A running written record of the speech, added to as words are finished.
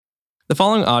The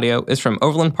following audio is from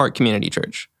Overland Park Community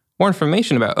Church. More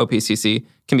information about OPCC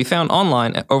can be found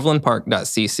online at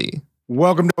overlandpark.cc.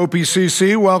 Welcome to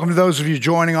OPCC. Welcome to those of you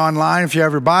joining online. If you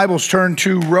have your Bibles, turn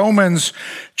to Romans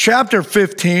chapter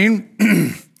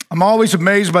 15. I'm always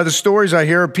amazed by the stories I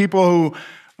hear of people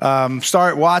who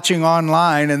start watching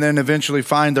online and then eventually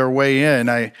find their way in.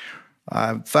 I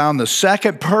found the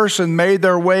second person made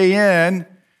their way in.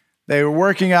 They were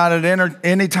working out at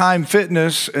Anytime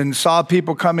Fitness and saw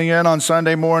people coming in on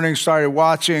Sunday morning, started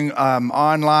watching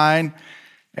online,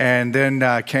 and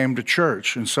then came to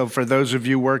church. And so for those of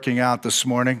you working out this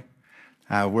morning,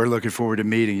 we're looking forward to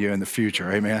meeting you in the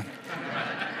future. Amen.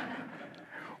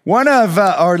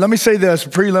 Let me say this,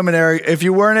 preliminary. If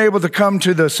you weren't able to come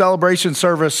to the celebration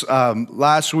service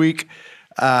last week,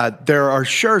 there are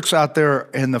shirts out there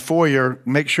in the foyer.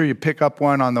 Make sure you pick up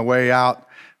one on the way out.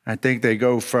 I think they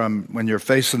go from, when you're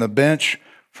facing the bench,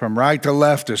 from right to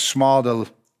left is small to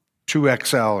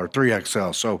 2XL or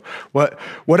 3XL. So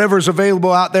whatever's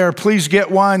available out there, please get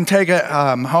one. Take it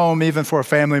home, even for a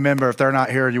family member. If they're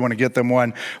not here and you want to get them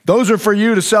one. Those are for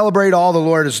you to celebrate all the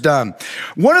Lord has done.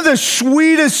 One of the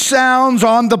sweetest sounds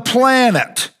on the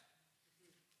planet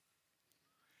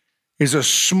is a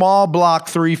small block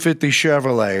 350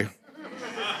 Chevrolet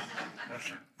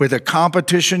with a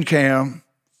competition cam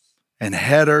and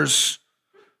headers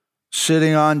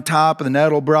sitting on top of the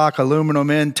Edelbrock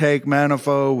aluminum intake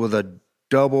manifold with a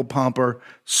double pumper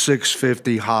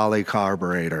 650 Holley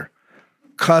carburetor.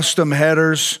 Custom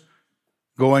headers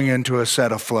going into a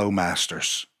set of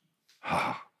Flowmasters.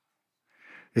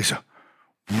 It's a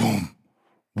boom,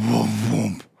 boom,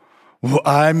 boom.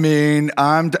 I mean,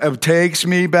 it takes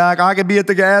me back. I could be at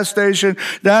the gas station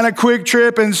down at Quick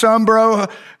Trip and some bro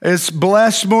is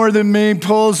blessed more than me,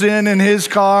 pulls in his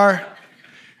car.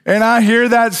 And I hear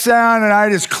that sound and I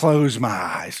just close my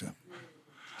eyes.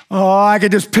 Oh, I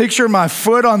could just picture my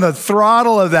foot on the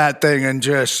throttle of that thing and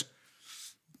just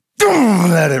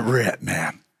let it rip,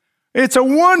 man. It's a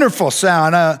wonderful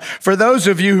sound. For those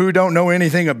of you who don't know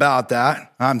anything about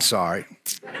that, I'm sorry.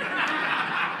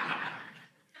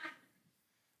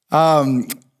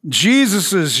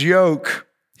 Jesus' yoke,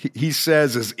 he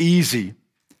says, is easy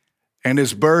and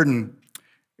his burden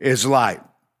is light.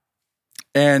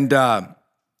 And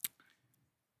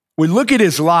we look at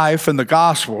his life in the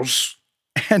Gospels,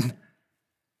 and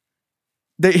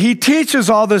he teaches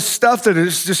all this stuff that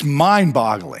is just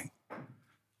mind-boggling.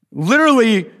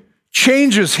 Literally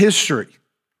changes history.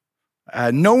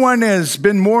 No one has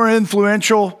been more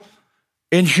influential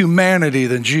in humanity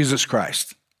than Jesus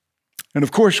Christ. And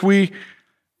of course, we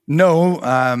know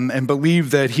and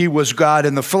believe that he was God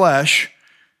in the flesh,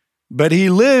 but he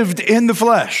lived in the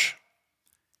flesh,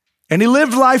 and he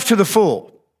lived life to the full.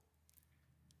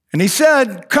 And he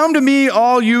said, "Come to me,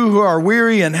 all you who are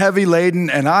weary and heavy laden,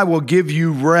 and I will give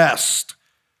you rest.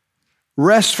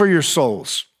 Rest for your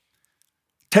souls.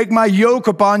 Take my yoke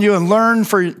upon you and learn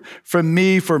from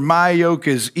me, for my yoke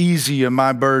is easy and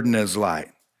my burden is light."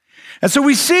 And so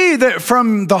we see that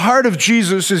from the heart of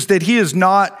Jesus is that he is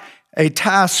not a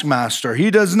taskmaster.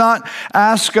 He does not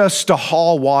ask us to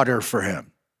haul water for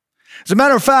him. As a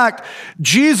matter of fact,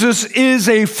 Jesus is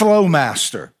a flow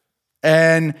master.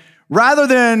 And rather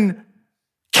than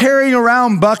carrying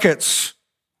around buckets,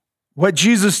 what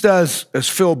Jesus does is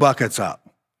fill buckets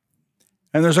up.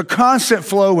 And there's a constant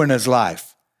flow in his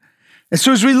life. And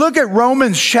so as we look at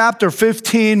Romans chapter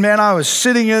 15, man, I was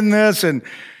sitting in this and,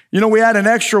 we had an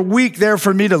extra week there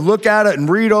for me to look at it and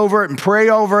read over it and pray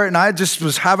over it. And I just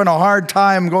was having a hard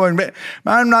time going,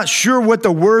 I'm not sure what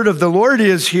the word of the Lord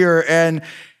is here.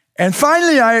 And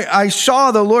finally, I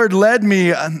saw the Lord led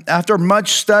me after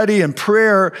much study and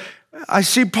prayer. I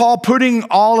see Paul putting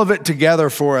all of it together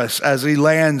for us as he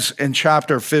lands in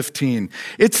chapter 15.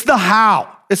 It's the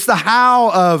how. It's the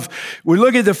how of, we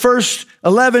look at the first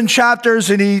 11 chapters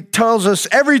and he tells us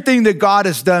everything that God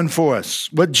has done for us.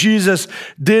 What Jesus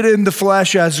did in the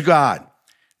flesh as God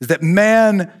is that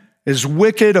man is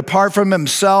wicked apart from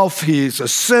himself. He's a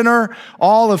sinner.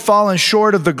 All have fallen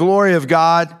short of the glory of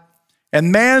God.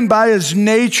 And man, by his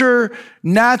nature,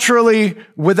 naturally,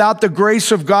 without the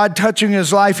grace of God touching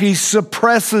his life, he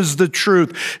suppresses the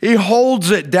truth. He holds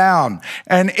it down.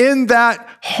 And in that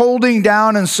holding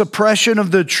down and suppression of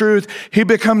the truth, he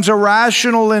becomes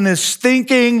irrational in his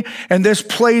thinking, and this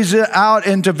plays it out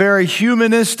into very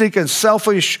humanistic and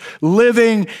selfish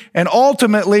living, and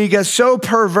ultimately gets so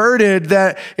perverted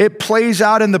that it plays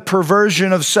out in the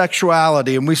perversion of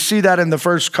sexuality. And we see that in the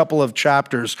first couple of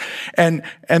chapters. And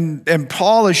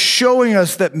Paul is showing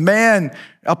us that man,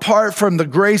 apart from the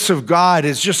grace of God,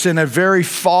 is just in a very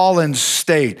fallen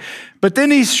state. But then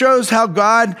he shows how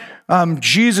God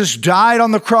Jesus died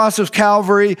on the cross of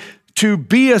Calvary to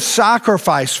be a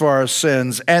sacrifice for our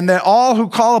sins, and that all who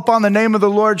call upon the name of the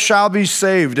Lord shall be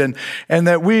saved, and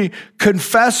that we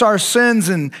confess our sins,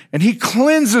 and he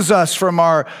cleanses us from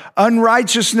our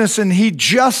unrighteousness, and he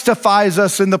justifies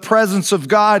us in the presence of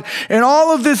God. And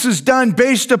all of this is done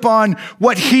based upon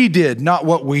what he did, not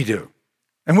what we do.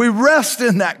 And we rest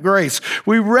in that grace.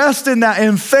 We rest in that.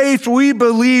 In faith, we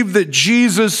believe that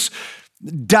Jesus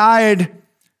died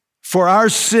for our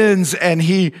sins, and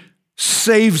he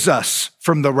saves us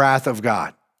from the wrath of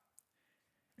God.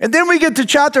 And then we get to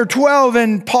chapter 12,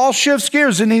 and Paul shifts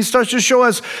gears, and he starts to show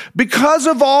us, because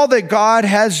of all that God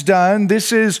has done,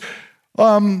 this is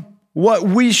what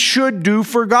we should do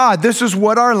for God. This is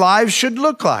what our lives should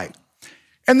look like.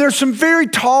 And there's some very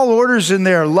tall orders in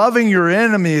there, loving your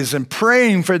enemies and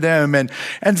praying for them,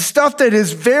 and stuff that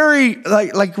is very,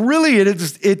 like really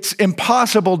it's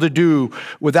impossible to do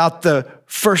without the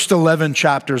first 11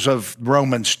 chapters of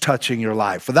Romans touching your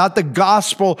life, without the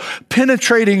gospel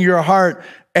penetrating your heart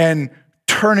and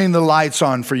turning the lights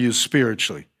on for you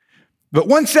spiritually. But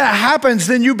once that happens,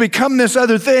 then you become this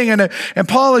other thing. And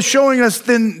Paul is showing us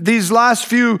in these last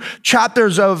few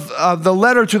chapters of the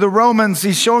letter to the Romans,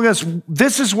 he's showing us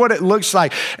this is what it looks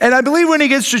like. And I believe when he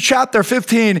gets to chapter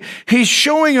 15, he's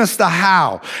showing us the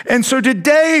how. And so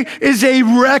today is a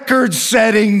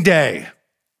record-setting day.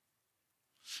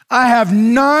 I have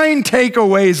 9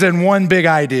 takeaways and 1 big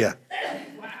idea.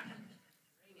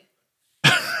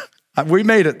 We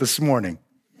made it this morning.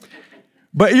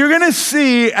 But you're going to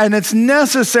see, and it's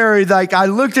necessary, like I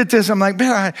looked at this, I'm like,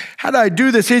 man, how do I do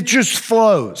this? It just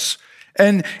flows.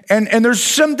 And there's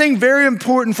something very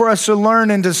important for us to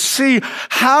learn and to see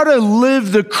how to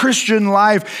live the Christian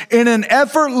life in an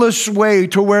effortless way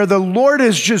to where the Lord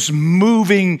is just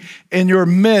moving in your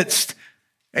midst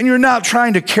and you're not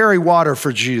trying to carry water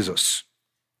for Jesus.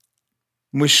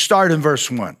 And we start in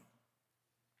verse 1.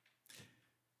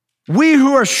 We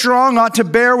who are strong ought to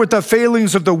bear with the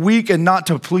failings of the weak and not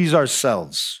to please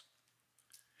ourselves.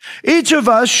 Each of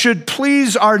us should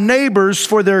please our neighbors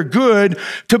for their good,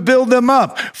 to build them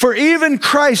up. For even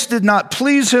Christ did not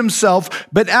please himself,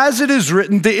 but as it is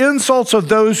written, the insults of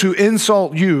those who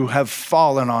insult you have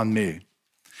fallen on me.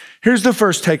 Here's the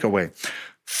first takeaway.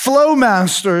 Flow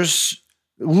masters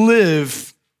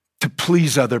live to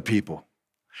please other people.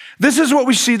 This is what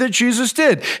we see that Jesus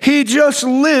did. He just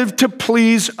lived to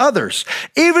please others,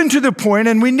 even to the point,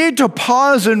 and we need to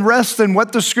pause and rest in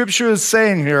what the scripture is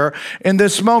saying here in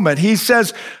this moment. He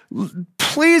says,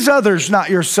 please others, not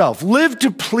yourself. Live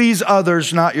to please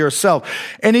others, not yourself.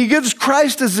 And he gives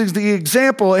Christ as the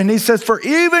example, and he says, for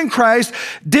even Christ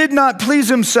did not please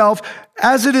himself,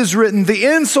 as it is written, the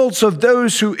insults of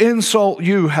those who insult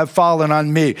you have fallen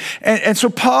on me. And so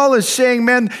Paul is saying,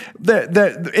 man,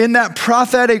 that in that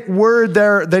prophetic word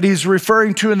there that he's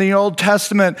referring to in the Old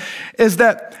Testament is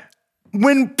that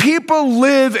when people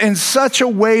live in such a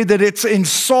way that it's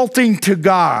insulting to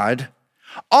God,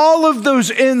 all of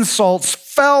those insults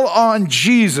fell on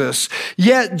Jesus,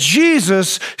 yet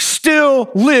Jesus still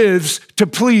lives to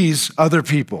please other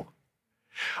people.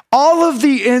 All of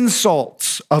the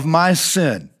insults of my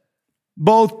sin,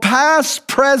 both past,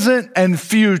 present, and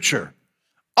future,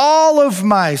 all of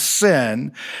my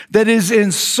sin that is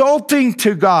insulting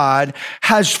to God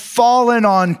has fallen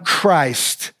on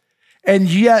Christ, and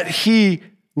yet he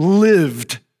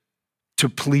lived to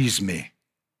please me.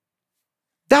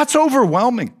 That's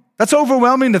overwhelming. That's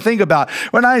overwhelming to think about.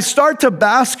 When I start to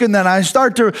bask in that, I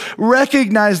start to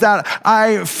recognize that,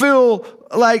 I feel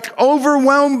like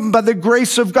overwhelmed by the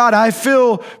grace of God. I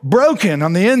feel broken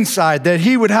on the inside that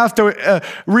he would have to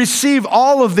receive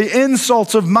all of the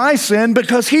insults of my sin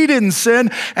because he didn't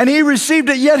sin and he received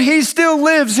it, yet he still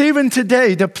lives even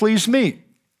today to please me.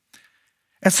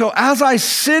 And so as I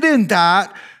sit in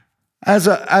that, as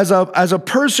a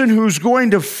person who's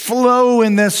going to flow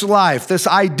in this life, this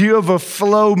idea of a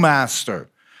flow master,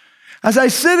 as I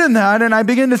sit in that and I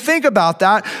begin to think about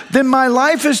that, then my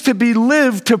life is to be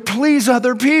lived to please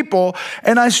other people,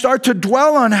 and I start to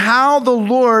dwell on how the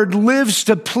Lord lives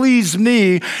to please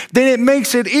me, then it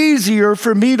makes it easier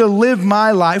for me to live my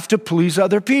life to please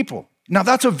other people. Now,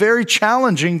 that's a very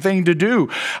challenging thing to do.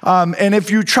 And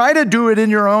if you try to do it in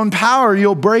your own power,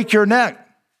 you'll break your neck.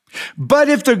 But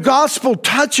if the gospel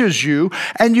touches you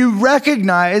and you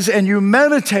recognize and you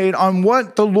meditate on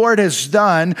what the Lord has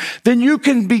done, then you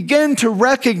can begin to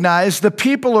recognize the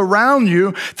people around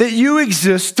you that you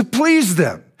exist to please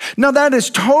them. Now, that is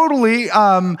totally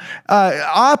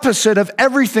opposite of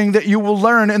everything that you will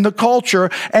learn in the culture,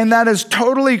 and that is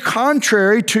totally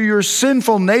contrary to your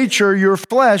sinful nature, your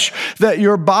flesh, that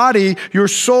your body, your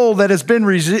soul that has been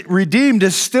redeemed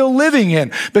is still living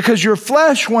in, because your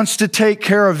flesh wants to take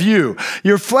care of you.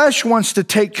 Your flesh wants to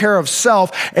take care of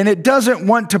self, and it doesn't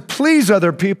want to please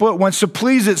other people. It wants to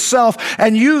please itself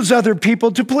and use other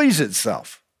people to please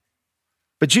itself.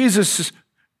 But Jesus,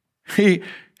 He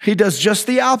does just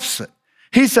the opposite.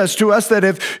 He says to us that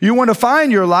if you want to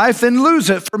find your life, then lose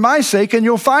it for my sake and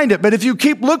you'll find it. But if you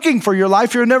keep looking for your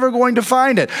life, you're never going to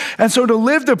find it. And so to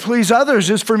live to please others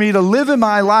is for me to live in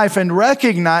my life and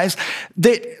recognize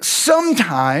that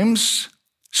sometimes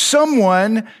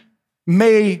someone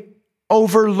may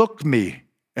overlook me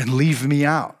and leave me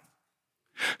out.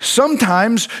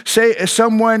 Sometimes, say,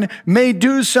 someone may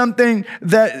do something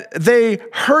that they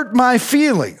hurt my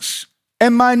feelings.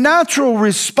 And my natural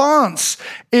response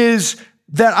is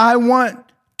that I want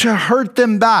to hurt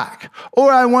them back,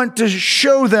 or I want to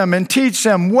show them and teach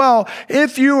them, well,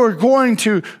 if you are going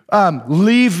to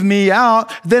leave me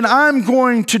out, then I'm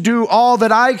going to do all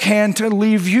that I can to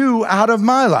leave you out of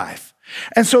my life.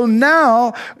 And so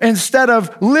now, instead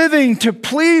of living to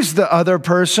please the other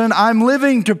person, I'm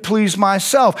living to please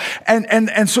myself.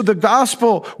 And so the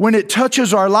gospel, when it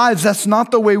touches our lives, that's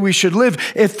not the way we should live.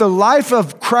 If the life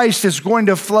of Christ is going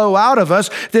to flow out of us,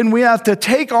 then we have to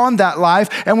take on that life,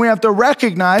 and we have to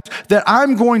recognize that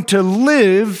I'm going to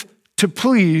live to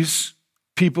please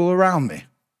people around me.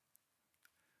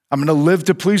 I'm going to live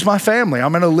to please my family.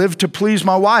 I'm going to live to please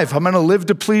my wife. I'm going to live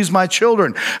to please my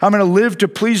children. I'm going to live to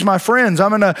please my friends.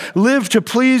 I'm going to live to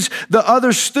please the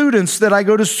other students that I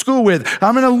go to school with.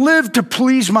 I'm going to live to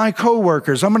please my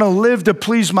coworkers. I'm going to live to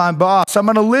please my boss. I'm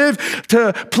going to live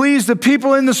to please the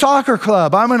people in the soccer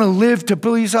club. I'm going to live to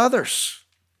please others.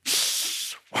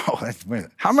 Whoa,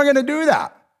 how am I going to do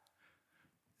that?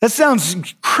 That sounds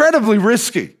incredibly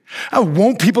risky.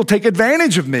 Won't people take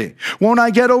advantage of me? Won't I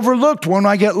get overlooked? Won't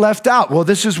I get left out? Well,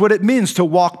 this is what it means to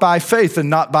walk by faith and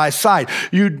not by sight.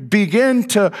 You begin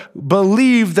to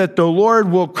believe that the Lord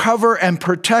will cover and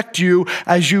protect you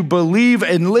as you believe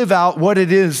and live out what it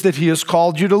is that He has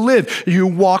called you to live. You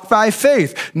walk by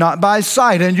faith, not by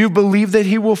sight, and you believe that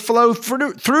He will flow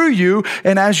through you.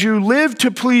 And as you live to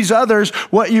please others,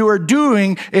 what you are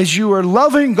doing is you are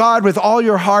loving God with all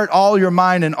your heart, all your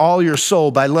mind, and all your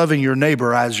soul by loving your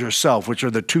neighbor as yourself, which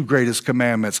are the two greatest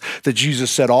commandments that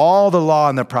Jesus said all the law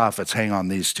and the prophets hang on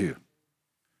these two.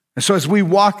 And so as we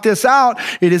walk this out,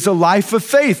 it is a life of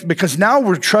faith, because now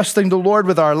we're trusting the Lord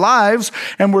with our lives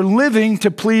and we're living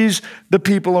to please the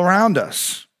people around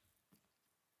us.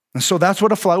 And so that's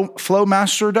what a flow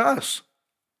master does.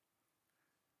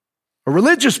 A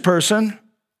religious person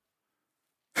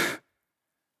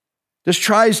just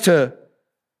tries to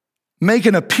make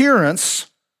an appearance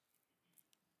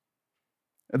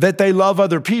that they love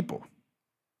other people.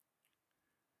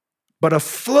 But a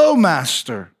flow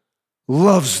master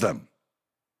loves them.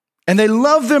 And they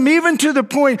love them even to the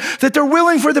point that they're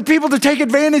willing for the people to take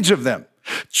advantage of them.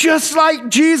 Just like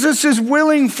Jesus is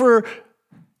willing for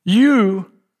you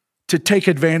to take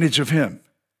advantage of Him.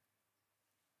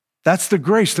 That's the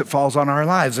grace that falls on our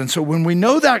lives. And so when we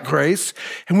know that grace,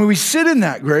 and when we sit in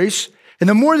that grace, and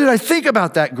the more that I think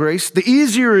about that grace, the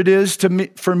easier it is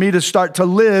for me to start to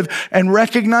live and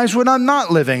recognize when I'm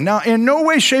not living. Now, in no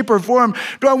way, shape, or form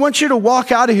do I want you to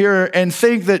walk out of here and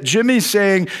think that Jimmy's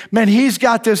saying, man, he's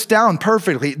got this down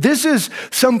perfectly. This is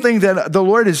something that the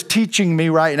Lord is teaching me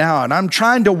right now, and I'm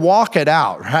trying to walk it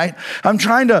out, right? I'm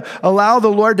trying to allow the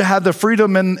Lord to have the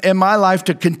freedom in my life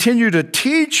to continue to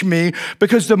teach me,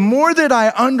 because the more that I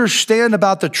understand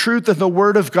about the truth of the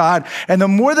Word of God, and the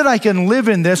more that I can live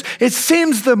in this, it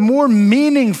seems the more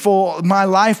meaningful my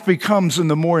life becomes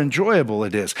and the more enjoyable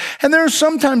it is. And there are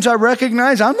sometimes I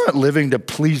recognize I'm not living to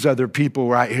please other people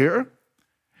right here.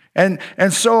 And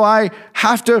so I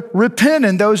have to repent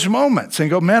in those moments and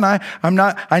go, man,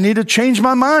 I need to change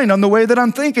my mind on the way that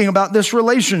I'm thinking about this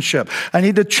relationship. I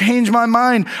need to change my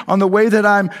mind on the way that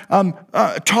I'm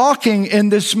talking in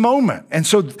this moment. And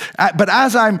so, but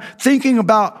as I'm thinking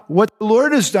about what the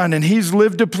Lord has done and He's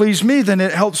lived to please me, then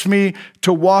it helps me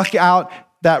to walk out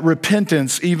that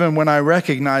repentance even when I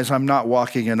recognize I'm not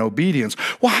walking in obedience.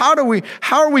 Well, how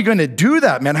are we going to do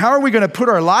that, man? How are we going to put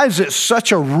our lives at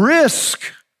such a risk?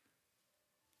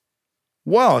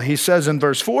 Well, he says in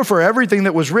verse 4, for everything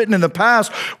that was written in the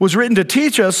past was written to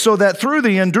teach us, so that through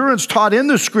the endurance taught in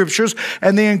the scriptures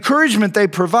and the encouragement they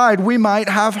provide, we might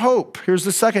have hope. Here's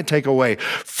the second takeaway.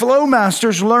 Flow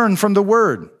masters learn from the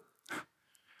Word.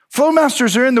 Flow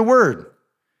masters are in the Word.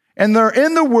 And they're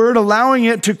in the Word, allowing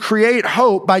it to create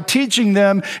hope by teaching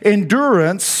them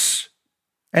endurance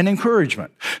and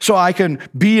encouragement. So I can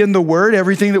be in the Word,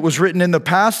 everything that was written in the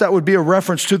past, that would be a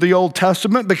reference to the Old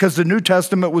Testament because the New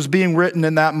Testament was being written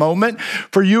in that moment.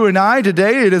 For you and I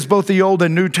today, it is both the Old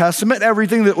and New Testament.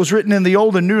 Everything that was written in the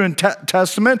Old and New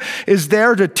Testament is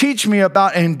there to teach me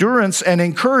about endurance and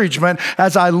encouragement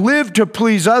as I live to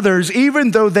please others,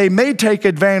 even though they may take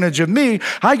advantage of me.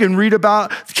 I can read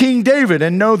about King David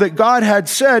and know that God had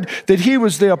said that he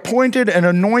was the appointed and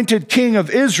anointed king of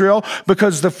Israel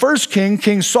because the first king,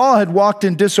 King Saul, had walked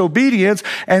in disobedience,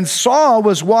 and Saul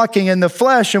was walking in the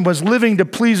flesh and was living to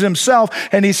please himself,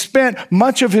 and he spent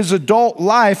much of his adult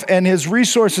life and his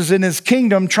resources in his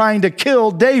kingdom trying to kill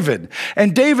David.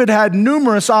 And David had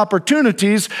numerous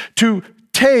opportunities to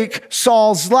take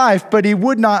Saul's life, but he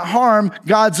would not harm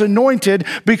God's anointed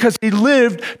because he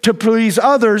lived to please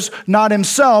others, not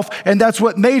himself. And that's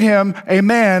what made him a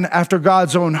man after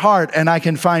God's own heart. And I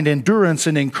can find endurance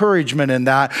and encouragement in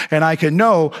that. And I can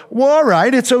know, well, all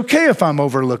right, it's okay if I'm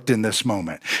overlooked in this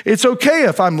moment. It's okay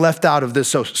if I'm left out of this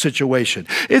situation.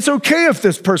 It's okay if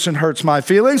this person hurts my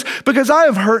feelings because I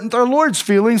have hurt the Lord's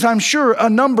feelings, I'm sure, a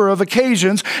number of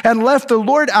occasions and left the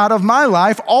Lord out of my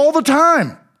life all the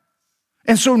time.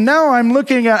 And so now I'm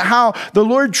looking at how the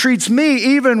Lord treats me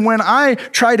even when I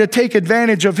try to take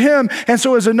advantage of him. And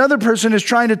so as another person is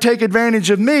trying to take advantage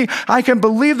of me, I can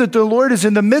believe that the Lord is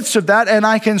in the midst of that, and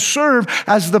I can serve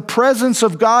as the presence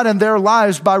of God in their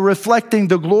lives by reflecting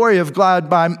the glory of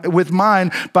God with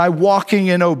mine, by walking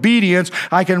in obedience.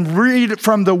 I can read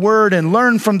from the Word and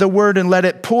learn from the Word and let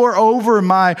it pour over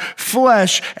my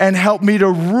flesh and help me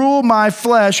to rule my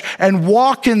flesh and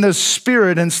walk in the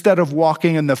Spirit instead of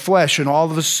walking in the flesh. And all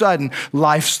of a sudden,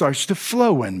 life starts to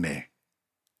flow in me.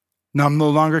 Now I'm no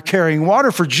longer carrying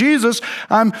water for Jesus.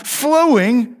 I'm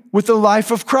flowing with the life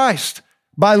of Christ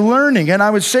by learning. And I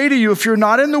would say to you, if you're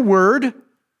not in the Word,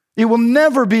 you will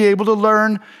never be able to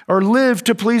learn or live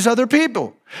to please other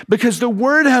people. Because the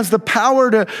Word has the power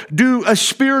to do a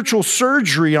spiritual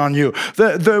surgery on you.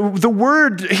 The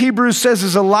word, Hebrews says,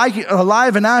 is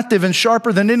alive and active and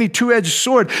sharper than any two-edged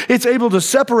sword. It's able to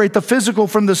separate the physical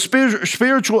from the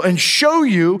spiritual and show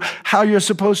you how you're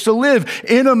supposed to live.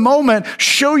 In a moment,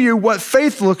 show you what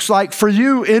faith looks like for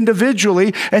you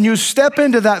individually, and you step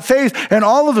into that faith, and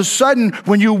all of a sudden,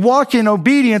 when you walk in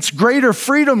obedience, greater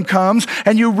freedom comes,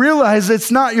 and you realize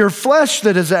it's not your flesh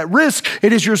that is at risk,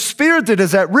 it is your spirit that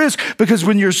is at risk, because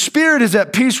when your spirit is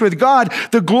at peace with God,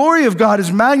 the glory of God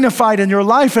is magnified in your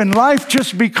life, and life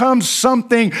just becomes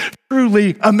something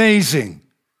truly amazing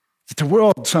that the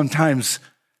world sometimes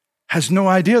has no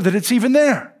idea that it's even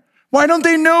there. Why don't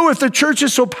they know if the church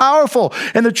is so powerful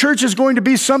and the church is going to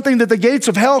be something that the gates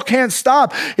of hell can't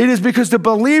stop? It is because the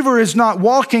believer is not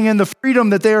walking in the freedom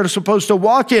that they are supposed to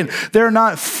walk in. They're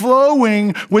not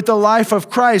flowing with the life of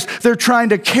Christ. They're trying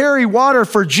to carry water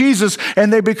for Jesus,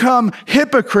 and they become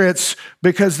hypocrites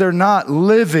because they're not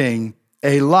living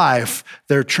a life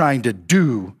they're trying to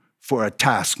do for a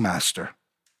taskmaster.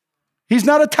 He's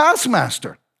not a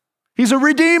taskmaster. He's a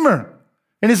redeemer.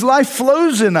 And his life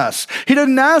flows in us. He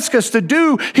doesn't ask us to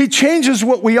do. He changes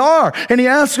what we are. And he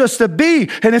asks us to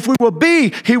be. And if we will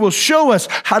be, he will show us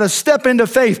how to step into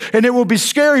faith. And it will be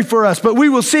scary for us, but we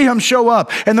will see him show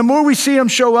up. And the more we see him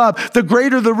show up, the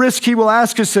greater the risk he will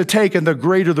ask us to take and the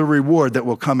greater the reward that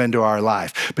will come into our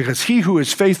life. Because he who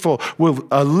is faithful with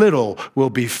a little will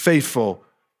be faithful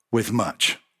with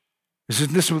much.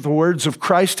 Isn't this with the words of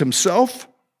Christ himself?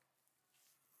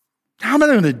 How am I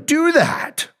going to do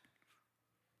that?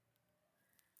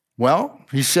 Well,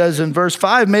 he says in verse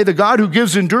 5, may the God who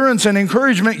gives endurance and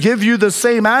encouragement give you the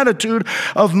same attitude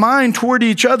of mind toward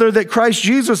each other that Christ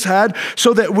Jesus had,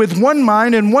 so that with one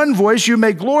mind and one voice you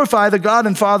may glorify the God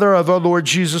and Father of our Lord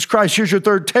Jesus Christ. Here's your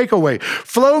third takeaway.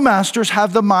 Flow masters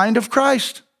have the mind of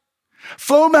Christ.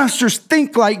 Flow masters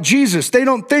think like Jesus. They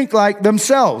don't think like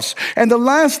themselves. And the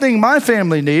last thing my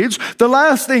family needs, the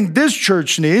last thing this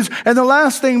church needs, and the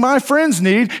last thing my friends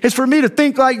need is for me to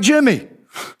think like Jimmy.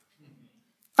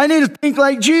 I need to think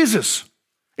like Jesus.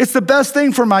 It's the best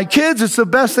thing for my kids. It's the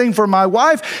best thing for my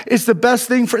wife. It's the best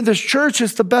thing for this church.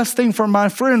 It's the best thing for my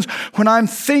friends when I'm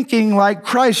thinking like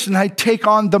Christ and I take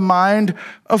on the mind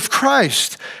of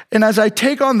Christ. And as I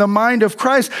take on the mind of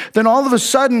Christ, then all of a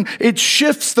sudden it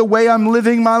shifts the way I'm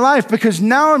living my life, because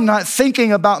now I'm not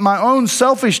thinking about my own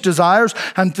selfish desires.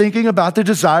 I'm thinking about the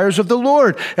desires of the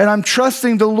Lord. And I'm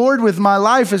trusting the Lord with my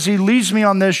life as he leads me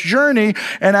on this journey.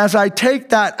 And as I take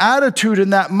that attitude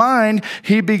and that mind,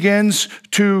 he begins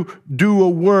to do a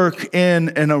work in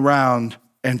and around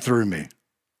and through me.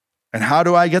 And how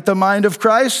do I get the mind of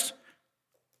Christ?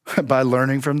 By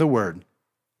learning from the Word.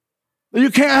 You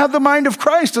can't have the mind of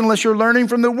Christ unless you're learning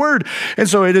from the word. And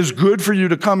so it is good for you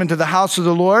to come into the house of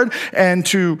the Lord and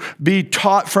to be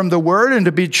taught from the word and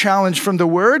to be challenged from the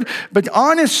word. But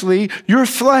honestly, your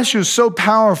flesh is so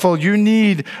powerful, you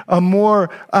need a more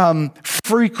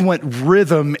frequent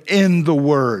rhythm in the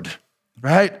word,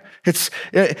 right?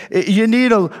 You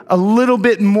need a little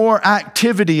bit more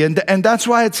activity, and that's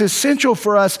why it's essential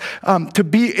for us to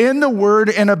be in the Word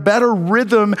in a better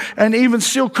rhythm, and even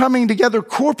still coming together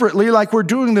corporately like we're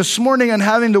doing this morning and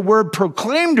having the Word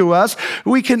proclaimed to us.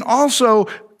 We can also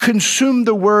consume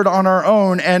the word on our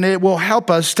own, and it will help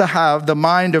us to have the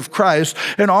mind of Christ.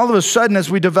 And all of a sudden,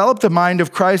 as we develop the mind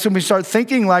of Christ and we start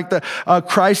thinking like the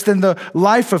Christ, then the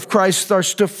life of Christ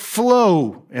starts to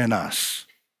flow in us.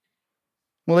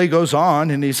 Well, he goes on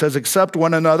and he says, accept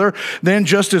one another, then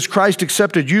just as Christ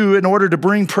accepted you in order to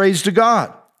bring praise to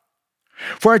God.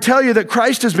 For I tell you that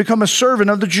Christ has become a servant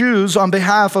of the Jews on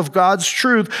behalf of God's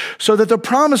truth, so that the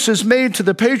promises made to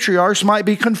the patriarchs might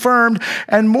be confirmed,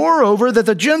 and moreover, that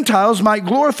the Gentiles might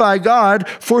glorify God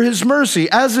for his mercy.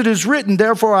 As it is written,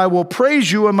 therefore I will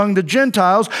praise you among the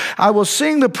Gentiles. I will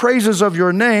sing the praises of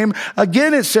your name.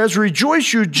 Again it says,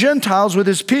 rejoice you Gentiles with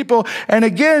his people. And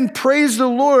again, praise the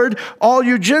Lord, all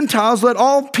you Gentiles. Let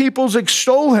all peoples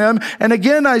extol him. And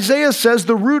again, Isaiah says,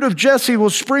 the root of Jesse will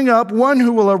spring up, one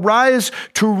who will arise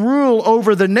to rule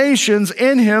over the nations.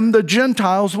 In him the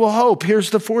Gentiles will hope. Here's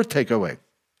the fourth takeaway.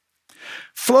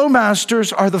 Flow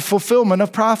masters are the fulfillment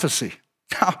of prophecy.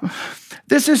 Now,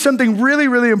 this is something really,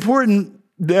 really important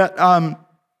that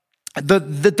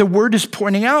the word is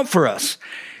pointing out for us.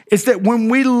 Is that when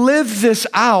we live this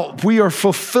out, we are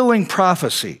fulfilling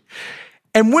prophecy.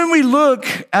 And when we look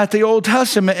at the Old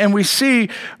Testament and we see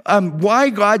why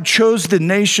God chose the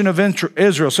nation of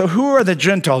Israel. So who are the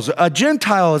Gentiles? A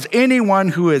Gentile is anyone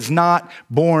who is not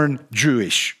born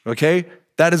Jewish, okay?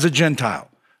 That is a Gentile.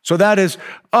 So that is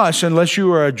us, unless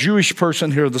you are a Jewish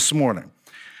person here this morning.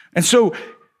 And so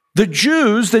the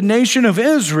Jews, the nation of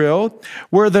Israel,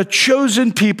 were the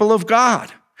chosen people of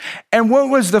God. And what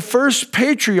was the first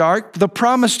patriarch? The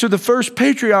promise to the first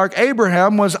patriarch,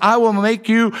 Abraham, was, I will make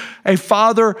you a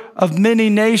father of many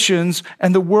nations,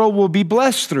 and the world will be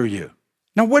blessed through you.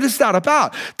 Now, what is that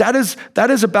about? That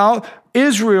is about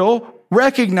Israel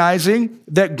recognizing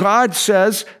that God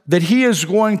says that he is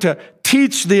going to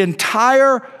teach the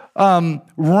entire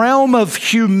realm of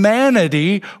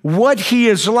humanity what he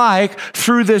is like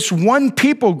through this one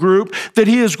people group that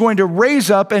he is going to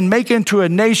raise up and make into a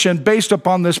nation based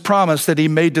upon this promise that he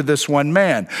made to this one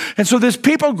man. And so this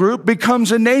people group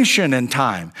becomes a nation in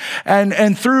time.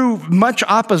 And through much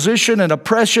opposition and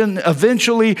oppression,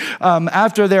 eventually,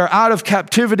 after they're out of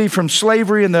captivity from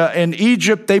slavery in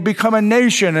Egypt, they become a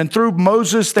nation. And through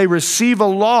Moses, they receive a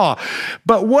law.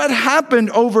 But what happened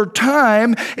over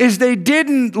time is they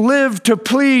didn't live to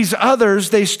please others.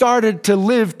 They started to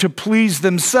live to please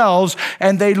themselves,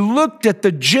 and they looked at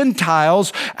the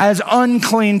Gentiles as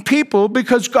unclean people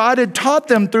because God had taught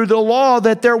them through the law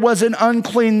that there was an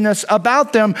uncleanness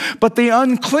about them, but the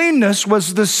uncleanness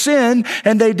was the sin,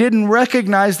 and they didn't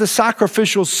recognize the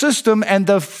sacrificial system and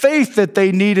the faith that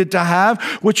they needed to have,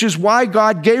 which is why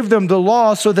God gave them the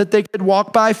law so that they could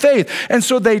walk by faith. And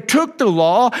so they took the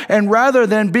law, and rather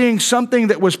than being something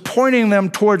that was pointing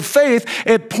them toward faith,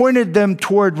 it pointed them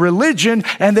toward religion,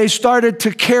 and they started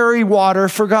to carry water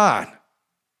for God.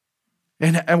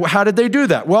 And how did they do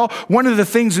that? Well, one of the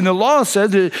things in the law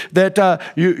said that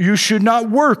you should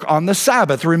not work on the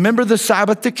Sabbath. Remember the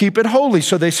Sabbath to keep it holy.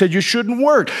 So they said you shouldn't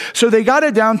work. So they got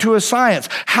it down to a science.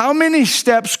 How many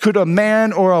steps could a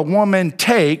man or a woman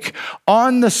take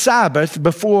on the Sabbath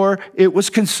before it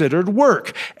was considered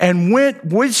work? And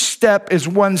which step is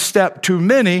one step too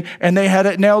many? And they had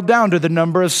it nailed down to the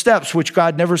number of steps, which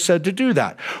God never said to do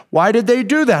that. Why did they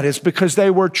do that? It's because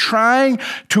they were trying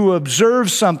to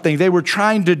observe something. They were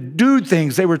trying to do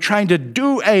things. They were trying to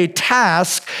do a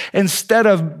task instead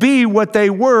of be what they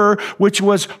were, which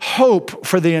was hope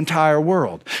for the entire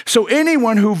world. So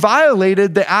anyone who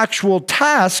violated the actual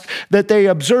task that they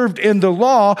observed in the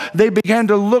law, they began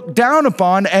to look down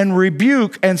upon and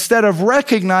rebuke instead of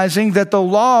recognizing that the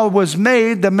law was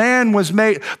made,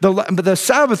 the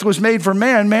Sabbath was made for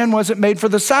man, man wasn't made for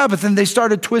the Sabbath. And they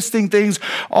started twisting things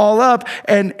all up.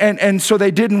 And so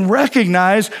they didn't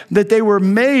recognize that they were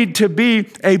made to be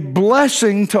a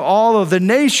blessing to all of the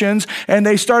nations, and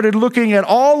they started looking at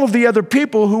all of the other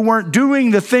people who weren't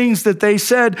doing the things that they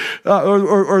said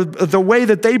or the way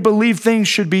that they believed things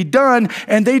should be done,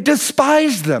 and they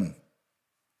despised them.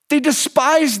 They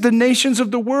despised the nations of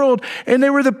the world, and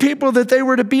they were the people that they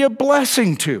were to be a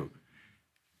blessing to.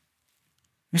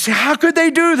 You say, how could they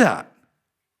do that?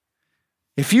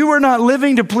 If you are not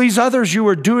living to please others, you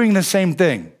are doing the same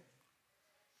thing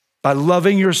by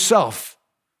loving yourself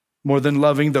more than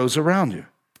loving those around you.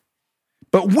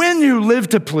 But when you live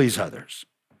to please others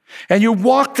and you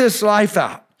walk this life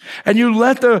out and you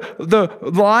let the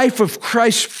life of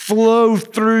Christ flow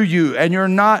through you and you're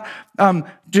not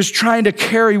just trying to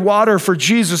carry water for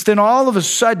Jesus, then all of a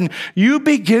sudden you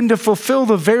begin to fulfill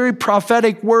the very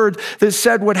prophetic word that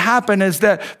said what happened is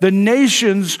that the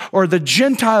nations or the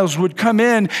Gentiles would come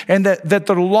in and that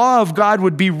the law of God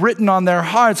would be written on their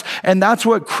hearts. And that's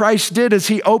what Christ did as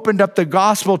he opened up the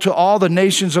gospel to all the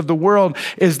nations of the world,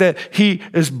 is that he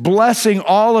is blessing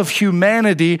all of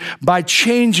humanity by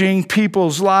changing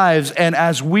people's lives. And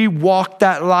as we walk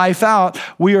that life out,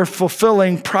 we are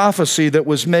fulfilling prophecy that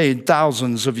was made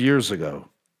thousands of years ago.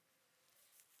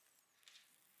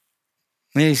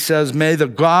 And he says, may the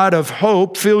God of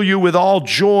hope fill you with all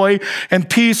joy and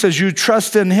peace as you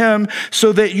trust in him,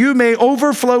 so that you may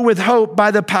overflow with hope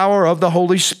by the power of the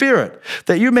Holy Spirit.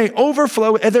 That you may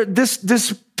overflow.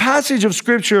 This passage of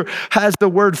scripture has the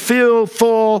word fill,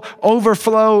 full,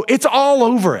 overflow. It's all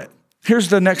over it. Here's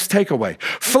the next takeaway.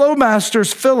 Flow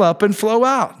masters fill up and flow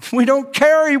out. We don't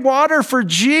carry water for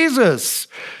Jesus.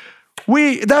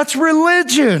 That's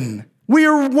religion. We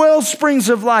are well springs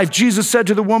of life. Jesus said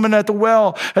to the woman at the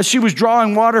well as she was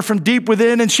drawing water from deep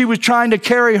within and she was trying to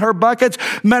carry her buckets.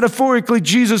 Metaphorically,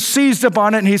 Jesus seized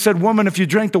upon it and he said, woman, if you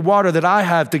drink the water that I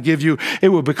have to give you, it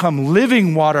will become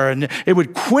living water and it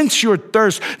would quench your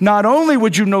thirst. Not only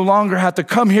would you no longer have to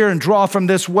come here and draw from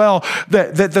this well,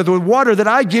 the water that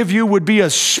I give you would be a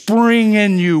spring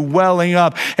in you welling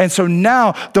up. And so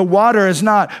now the water is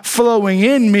not flowing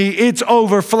in me, it's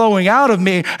overflowing out of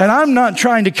me. And I'm not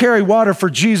trying to carry water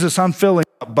for Jesus, I'm filling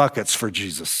up buckets for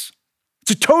Jesus.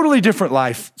 It's a totally different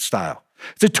lifestyle.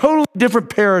 It's a totally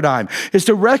different paradigm. It's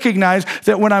to recognize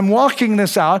that when I'm walking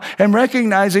this out and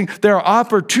recognizing there are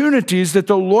opportunities that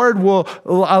the Lord will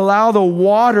allow the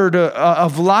water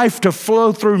of life to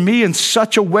flow through me in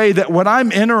such a way that when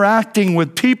I'm interacting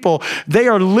with people, they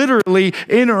are literally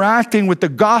interacting with the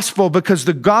gospel, because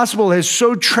the gospel has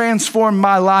so transformed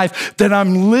my life that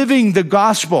I'm living the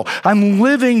gospel. I'm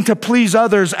living to please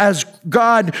others as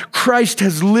God, Christ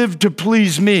has lived to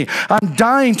please me. I'm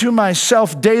dying to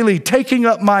myself daily, taking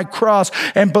up my cross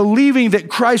and believing that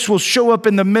Christ will show up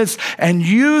in the midst and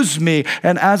use me.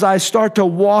 And as I start to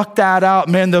walk that out,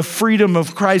 man, the freedom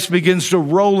of Christ begins to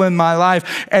roll in my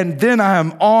life. And then I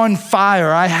am on fire.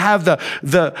 I have the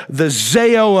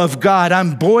zeo of God.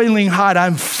 I'm boiling hot.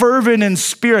 I'm fervent in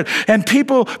spirit. And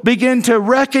people begin to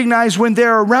recognize when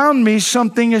they're around me,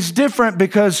 something is different,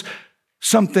 because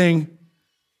something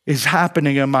is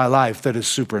happening in my life that is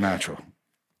supernatural.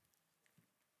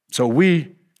 So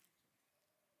we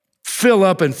fill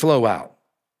up and flow out.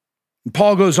 And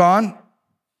Paul goes on,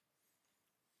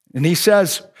 and he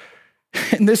says,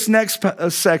 in this next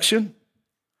section,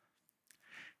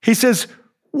 he says,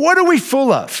 what are we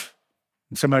full of?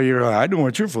 And some of you are like, I know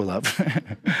what you're full of.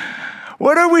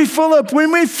 What are we full of?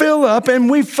 When we fill up and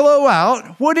we flow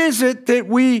out, what is it that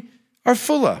we are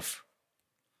full of?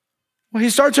 Well,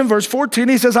 he starts in verse 14.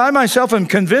 He says, I myself am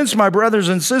convinced, my brothers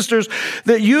and sisters,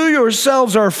 that you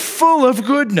yourselves are full of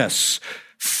goodness,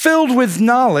 filled with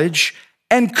knowledge,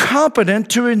 and competent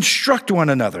to instruct one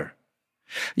another.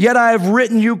 Yet I have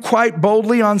written you quite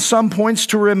boldly on some points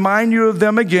to remind you of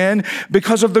them again,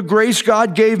 because of the grace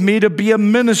God gave me to be a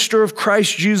minister of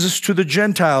Christ Jesus to the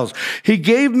Gentiles. He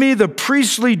gave me the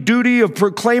priestly duty of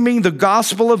proclaiming the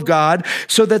gospel of God,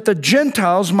 so that the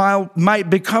Gentiles might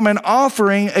become an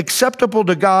offering acceptable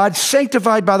to God,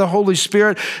 sanctified by the Holy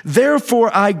Spirit. Therefore,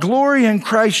 I glory in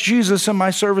Christ Jesus in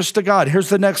my service to God. Here's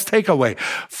the next takeaway.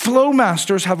 Flow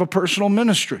masters have a personal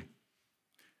ministry.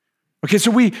 Okay, so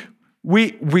we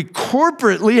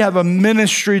corporately have a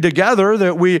ministry together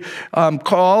that we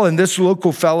call in this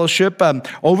local fellowship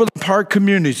Overland Park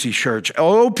Community Church,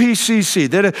 OPCC.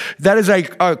 That is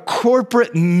a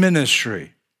corporate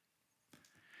ministry.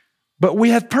 But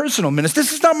we have personal ministry.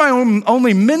 This is not my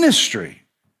only ministry.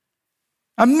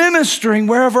 I'm ministering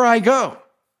wherever I go.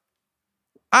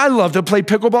 I love to play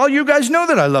pickleball. You guys know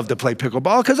that I love to play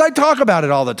pickleball because I talk about it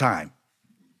all the time.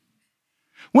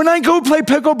 When I go play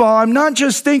pickleball, I'm not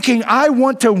just thinking I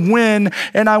want to win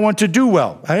and I want to do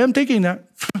well. I am thinking that.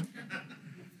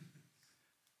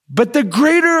 But the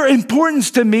greater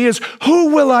importance to me is,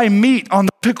 who will I meet on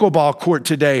the pickleball court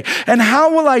today? And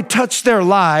how will I touch their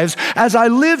lives as I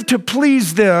live to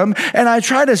please them and I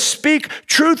try to speak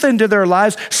truth into their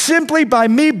lives simply by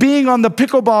me being on the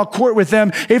pickleball court with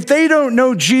them? If they don't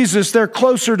know Jesus, they're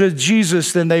closer to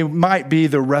Jesus than they might be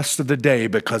the rest of the day,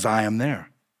 because I am there.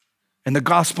 And the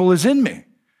gospel is in me.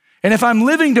 And if I'm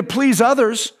living to please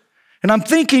others and I'm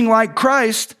thinking like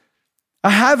Christ, I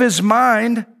have his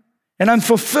mind, and I'm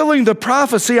fulfilling the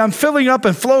prophecy, I'm filling up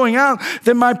and flowing out,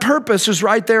 then my purpose is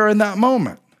right there in that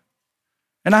moment.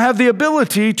 And I have the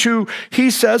ability to,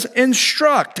 he says,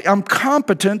 instruct. I'm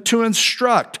competent to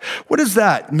instruct. What does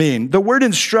that mean? The word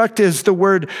instruct is the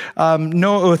word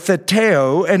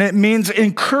nootheteo, and it means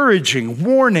encouraging,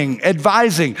 warning,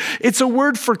 advising. It's a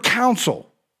word for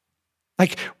counsel.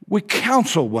 Like we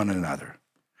counsel one another.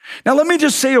 Now let me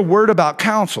just say a word about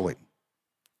counseling.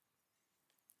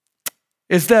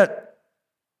 Is that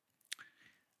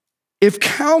if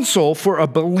counsel for a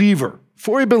believer,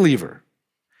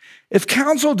 if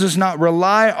counsel does not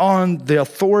rely on the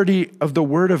authority of the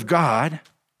Word of God,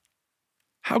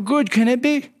 how good can it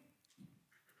be?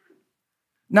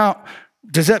 Now,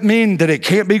 does that mean that it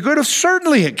can't be good?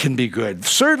 Certainly it can be good.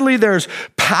 Certainly there's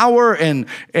power in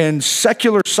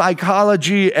secular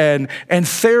psychology and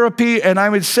therapy. And I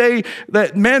would say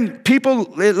that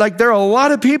people, like there are a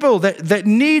lot of people that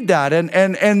need that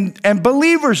and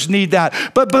believers need that.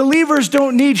 But believers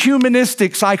don't need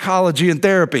humanistic psychology and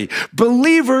therapy.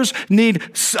 Believers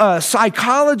need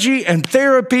psychology and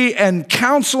therapy and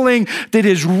counseling that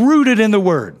is rooted in the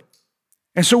Word.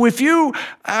 And so if you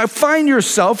find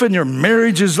yourself and your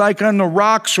marriage is like on the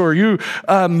rocks, or you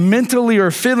mentally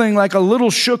are feeling like a little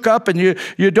shook up and you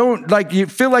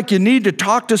feel like you need to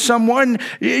talk to someone,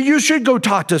 you should go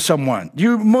talk to someone.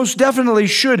 You most definitely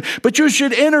should, but you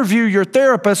should interview your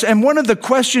therapist. And one of the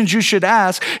questions you should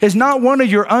ask is not one of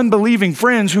your unbelieving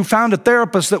friends who found a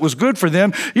therapist that was good for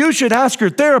them. You should ask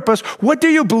your therapist, what do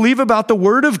you believe about the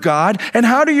Word of God? And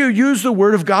how do you use the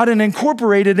Word of God and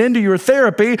incorporate it into your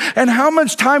therapy? And how much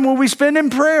time will we spend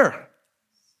in prayer?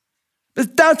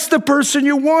 That's the person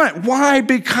you want. Why?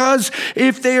 Because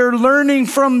if they are learning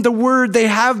from the Word, they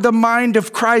have the mind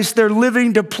of Christ, they're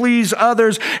living to please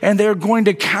others, and they're going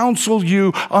to counsel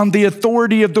you on the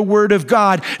authority of the Word of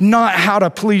God, not how to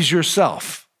please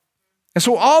yourself. And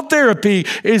so all therapy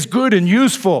is good and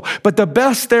useful, but the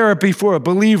best therapy for a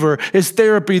believer is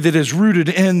therapy that is rooted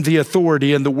in the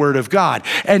authority and the Word of God.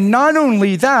 And not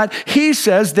only that, he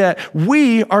says that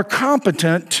we are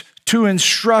competent to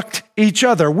instruct each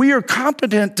other. We are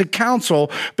competent to counsel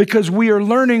because we are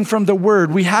learning from the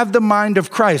Word. We have the mind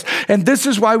of Christ. And this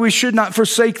is why we should not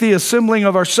forsake the assembling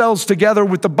of ourselves together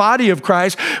with the body of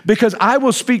Christ, because I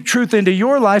will speak truth into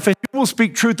your life and you will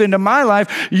speak truth into my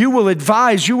life. You will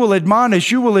advise, you will admonish,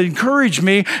 you will encourage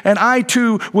me, and I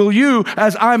too will you,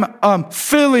 as I'm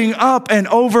filling up and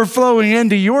overflowing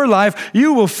into your life,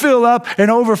 you will fill up and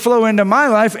overflow into my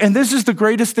life. And this is the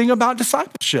greatest thing about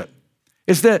discipleship.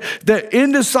 Is that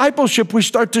in discipleship, we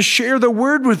start to share the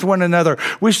Word with one another.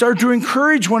 We start to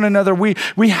encourage one another. We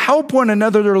help one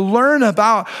another to learn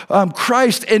about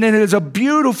Christ. And it is a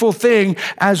beautiful thing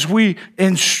as we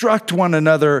instruct one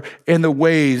another in the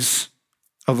ways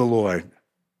of the Lord.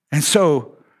 And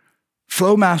so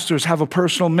flow masters have a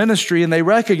personal ministry, and they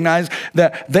recognize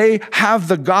that they have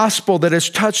the gospel that has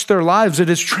touched their lives, that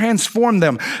has transformed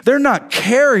them. They're not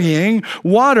carrying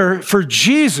water for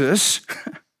Jesus.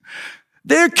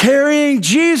 They're carrying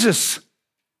Jesus.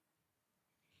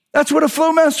 That's what a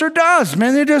flow master does,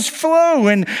 man. They just flow,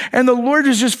 and the Lord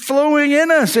is just flowing in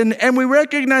us. And we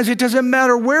recognize it doesn't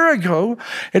matter where I go.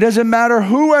 It doesn't matter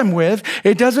who I'm with.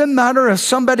 It doesn't matter if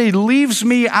somebody leaves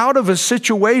me out of a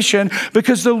situation,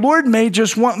 because the Lord may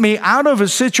just want me out of a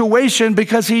situation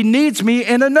because he needs me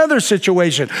in another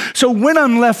situation. So when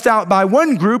I'm left out by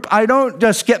one group, I don't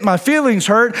just get my feelings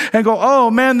hurt and go,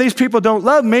 oh man, these people don't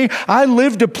love me. I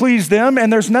live to please them,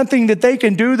 and there's nothing that they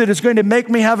can do that is going to make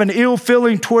me have an ill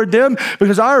feeling toward them,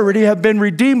 because I already have been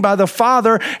redeemed by the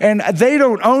Father, and they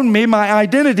don't own me. My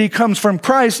identity comes from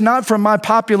Christ, not from my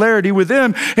popularity with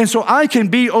them. And so I can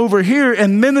be over here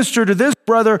and minister to this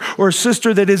brother or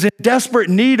sister that is in desperate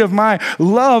need of my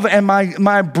love and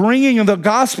my bringing of the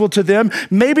gospel to them,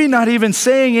 maybe not even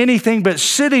saying anything, but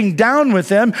sitting down with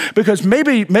them, because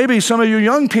maybe some of you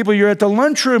young people, you're at the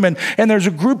lunchroom and there's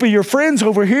a group of your friends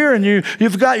over here, and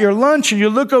you've got your lunch, and you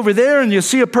look over there and you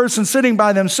see a person sitting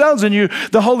by themselves, and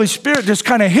the Holy Spirit just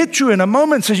kind of hits you in a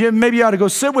moment, says maybe you ought to go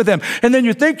sit with them. And then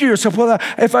you think to yourself, well,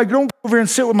 if I don't go over and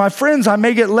sit with my friends, I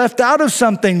may get left out of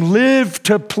something. Live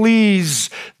to please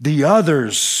the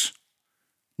others,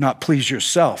 not please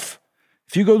yourself.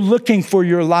 If you go looking for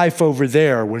your life over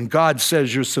there when God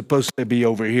says you're supposed to be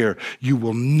over here, you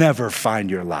will never find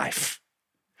your life.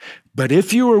 But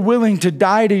if you are willing to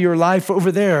die to your life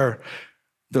over there,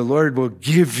 the Lord will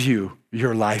give you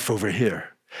your life over here.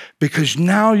 because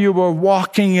now you are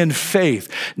walking in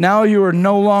faith. Now you are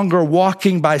no longer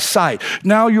walking by sight.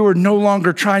 Now you are no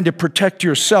longer trying to protect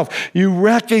yourself. You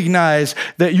recognize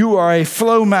that you are a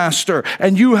flow master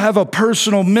and you have a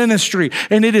personal ministry,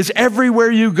 and it is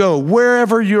everywhere you go,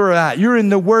 wherever you're at. You're in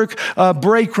the work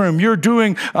break room. You're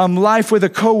doing life with a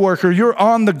coworker. You're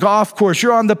on the golf course.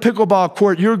 You're on the pickleball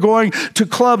court. You're going to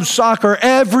club soccer.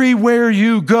 Everywhere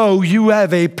you go, you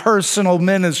have a personal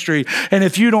ministry. And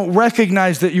if you don't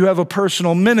recognize that you have a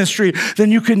personal ministry,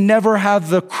 then you can never have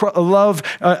the love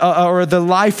or the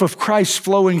life of Christ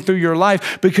flowing through your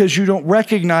life, because you don't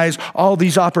recognize all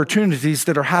these opportunities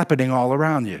that are happening all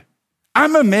around you.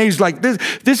 I'm amazed, like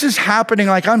this is happening,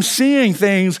 like I'm seeing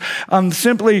things,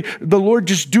 simply the Lord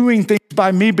just doing things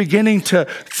by me beginning to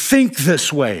think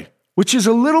this way, which is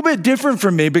a little bit different for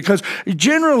me, because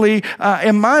generally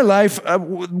in my life,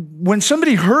 when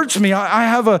somebody hurts me, I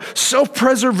have a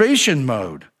self-preservation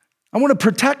mode. I want to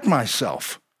protect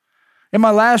myself. In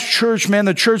my last church, man,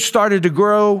 the church started to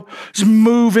grow, it's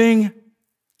moving,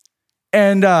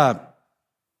 and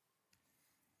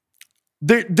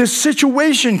the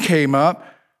situation came up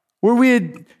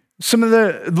where some of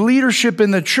the leadership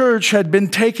in the church had been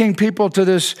taking people to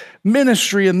this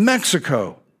ministry in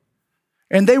Mexico.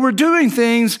 And they were doing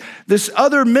things, this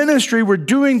other ministry were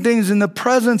doing things in the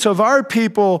presence of our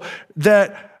people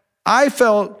that I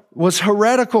felt was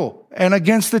heretical and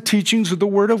against the teachings of the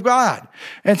Word of God.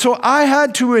 And so I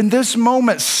had to, in this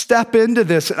moment, step into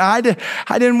this. And I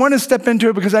didn't want to step into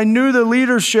it because I knew the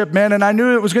leadership, man, and I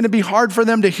knew it was going to be hard for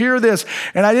them to hear this.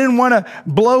 And I didn't want to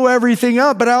blow everything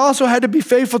up, but I also had to be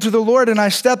faithful to the Lord. And I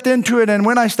stepped into it. And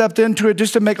when I stepped into it,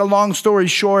 just to make a long story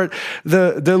short,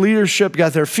 the leadership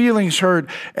got their feelings hurt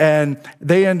and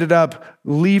they ended up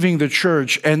leaving the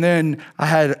church. And then I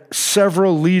had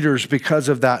several leaders because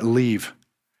of that leave.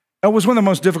 It was one of the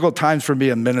most difficult times for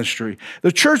me in ministry.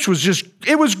 The church was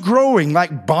it was growing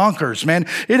like bonkers, man.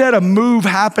 It had a move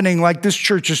happening like this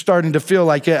church is starting to feel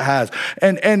like it has.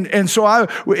 And so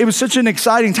it was such an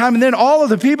exciting time. And then all of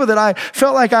the people that I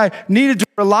felt like I needed to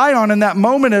rely on in that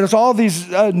moment, as all these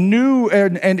new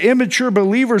and immature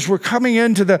believers were coming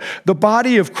into the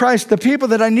body of Christ, the people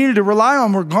that I needed to rely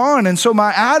on were gone. And so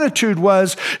my attitude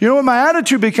was, you know what my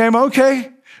attitude became?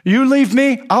 Okay, you leave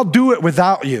me, I'll do it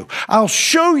without you. I'll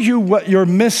show you what you're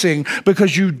missing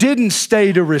because you didn't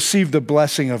stay to receive the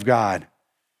blessing of God.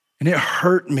 And it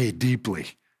hurt me deeply.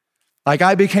 Like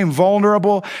I became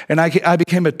vulnerable and I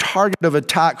became a target of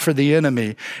attack for the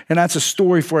enemy. And that's a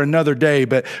story for another day.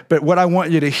 But what I want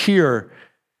you to hear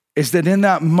is that in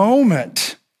that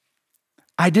moment,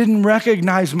 I didn't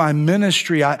recognize my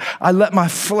ministry. I let my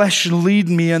flesh lead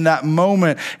me in that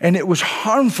moment, and it was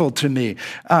harmful to me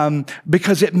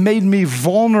because it made me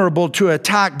vulnerable to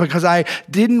attack because I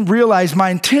didn't realize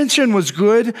my intention was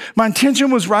good. My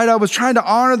intention was right. I was trying to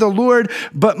honor the Lord,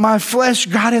 but my flesh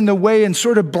got in the way and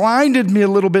sort of blinded me a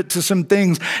little bit to some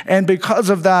things. And because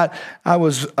of that, I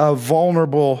was a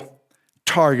vulnerable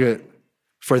target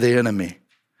for the enemy.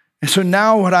 And so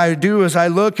now what I do is I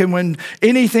look, and when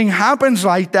anything happens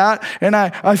like that, and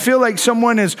I feel like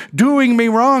someone is doing me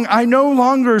wrong, I no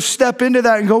longer step into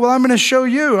that and go, well, I'm going to show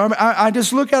you. I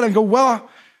just look at it and go, well,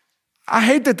 I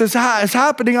hate that this is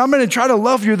happening. I'm going to try to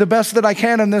love you the best that I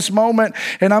can in this moment,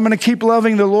 and I'm going to keep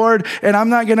loving the Lord, and I'm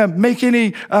not going to make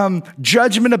any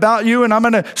judgment about you, and I'm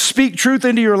going to speak truth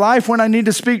into your life when I need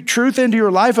to speak truth into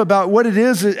your life about what it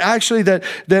is that actually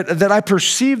that I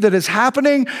perceive that is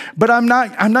happening. But I'm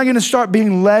not going to start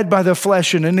being led by the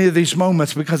flesh in any of these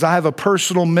moments, because I have a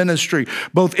personal ministry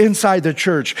both inside the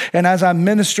church and as I'm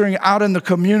ministering out in the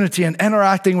community and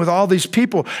interacting with all these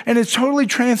people, and it's totally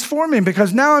transforming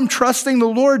because now I'm trusting the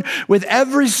Lord with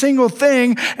every single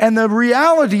thing. And the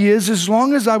reality is, as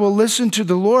long as I will listen to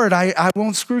the Lord, I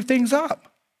won't screw things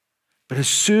up. But as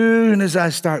soon as I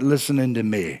start listening to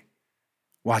me,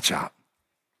 watch out.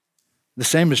 The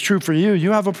same is true for you.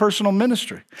 You have a personal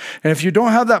ministry. And if you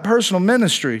don't have that personal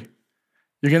ministry,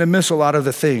 you're going to miss a lot of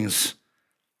the things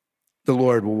the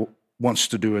Lord wants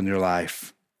to do in your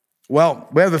life. Well,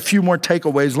 we have a few more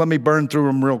takeaways. Let me burn through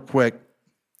them real quick.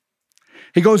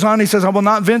 He goes on, he says, I will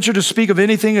not venture to speak of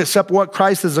anything except what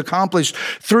Christ has accomplished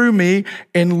through me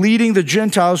in leading the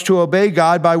Gentiles to obey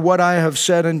God by what I have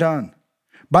said and done.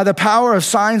 By the power of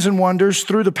signs and wonders,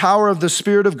 through the power of the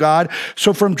Spirit of God.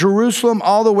 So from Jerusalem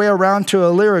all the way around to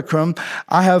Illyricum,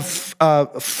 I have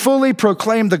fully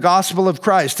proclaimed the gospel of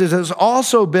Christ. It has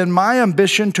also been my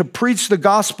ambition to preach the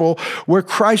gospel where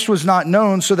Christ was not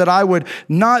known, so that I would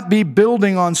not be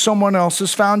building on someone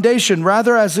else's foundation.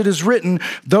 Rather, as it is written,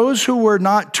 those who were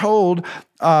not told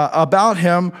about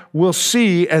him will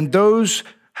see, and those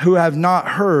who have not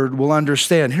heard will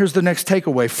understand. Here's the next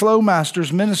takeaway. Flow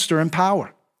masters minister in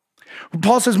power.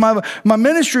 Paul says, my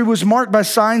ministry was marked by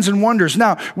signs and wonders.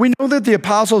 Now, we know that the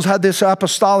apostles had this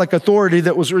apostolic authority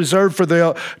that was reserved for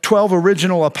the 12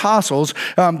 original apostles.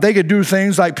 They could do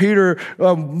things like Peter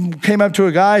came up to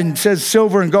a guy and says,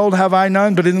 silver and gold have I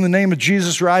none, but in the name of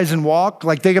Jesus, rise and walk.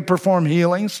 Like they could perform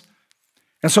healings.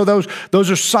 And so those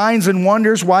are signs and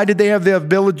wonders. Why did they have the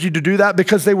ability to do that?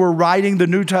 Because they were writing the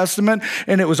New Testament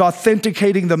and it was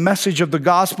authenticating the message of the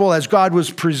gospel as God was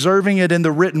preserving it in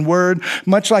the written word.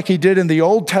 Much like he did in the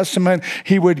Old Testament,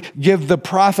 he would give the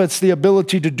prophets the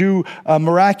ability to do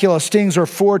miraculous things or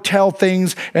foretell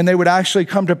things, and they would actually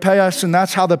come to pass, and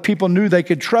that's how the people knew they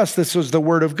could trust this was the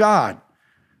word of God.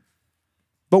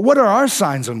 But what are our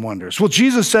signs and wonders? Well,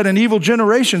 Jesus said an evil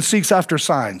generation seeks after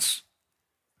signs.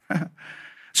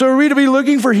 So are we to be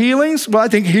looking for healings? Well, I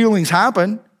think healings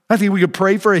happen. I think we could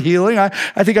pray for a healing. I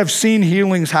think I've seen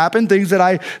healings happen, things that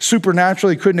I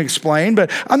supernaturally couldn't explain,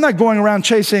 but I'm not going around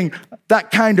chasing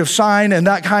that kind of sign and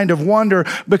that kind of wonder,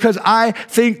 because I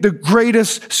think the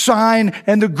greatest sign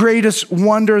and the greatest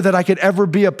wonder that I could ever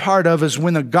be a part of is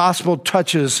when the gospel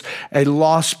touches a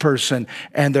lost person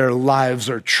and their lives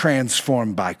are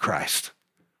transformed by Christ.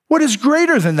 What is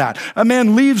greater than that? A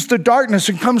man leaves the darkness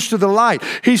and comes to the light.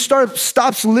 He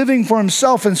stops living for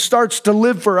himself and starts to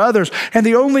live for others. And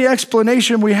the only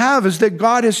explanation we have is that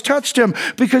God has touched him,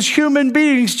 because human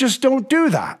beings just don't do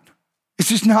that. It's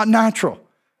just not natural.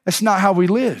 That's not how we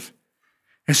live.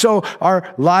 And so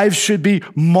our lives should be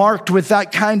marked with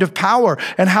that kind of power.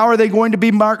 And how are they going to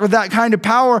be marked with that kind of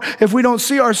power if we don't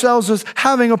see ourselves as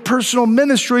having a personal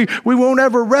ministry? We won't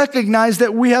ever recognize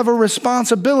that we have a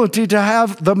responsibility to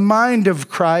have the mind of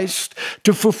Christ,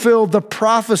 to fulfill the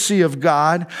prophecy of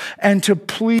God, and to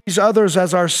please others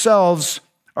as ourselves,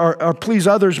 or please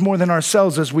others more than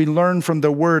ourselves as we learn from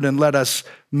the word and let us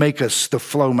make us the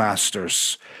flow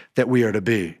masters that we are to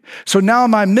be. So now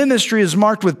my ministry is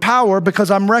marked with power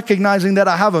because I'm recognizing that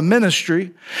I have a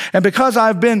ministry. And because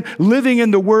I've been living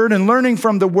in the word and learning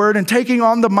from the word and taking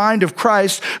on the mind of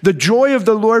Christ, the joy of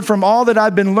the Lord from all that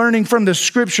I've been learning from the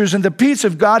scriptures and the peace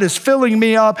of God is filling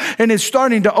me up, and it's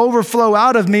starting to overflow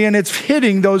out of me, and it's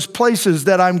hitting those places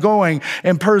that I'm going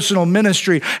in personal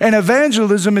ministry. And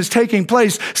evangelism is taking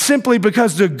place simply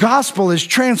because the gospel has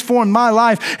transformed my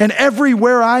life, and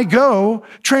everywhere I go,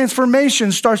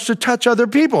 transformation starts to touch other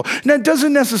people. Now, it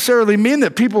doesn't necessarily mean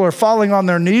that people are falling on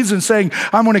their knees and saying,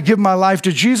 I'm going to give my life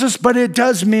to Jesus, but it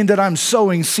does mean that I'm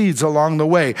sowing seeds along the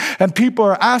way. And people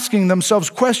are asking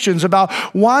themselves questions about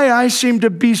why I seem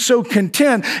to be so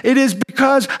content. It is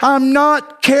because I'm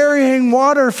not carrying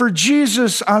water for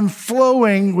Jesus. I'm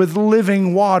flowing with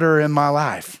living water in my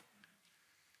life.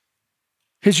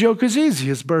 His yoke is easy,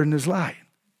 his burden is light.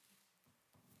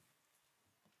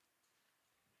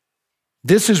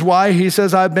 This is why he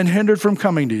says, I've been hindered from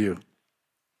coming to you.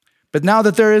 But now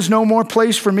that there is no more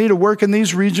place for me to work in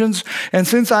these regions, and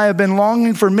since I have been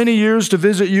longing for many years to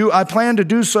visit you, I plan to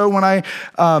do so when I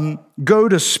go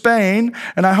to Spain,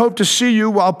 and I hope to see you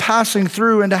while passing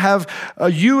through and to have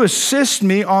you assist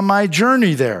me on my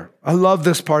journey there. I love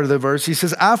this part of the verse. He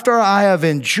says, after I have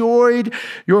enjoyed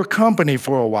your company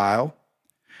for a while,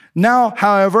 now,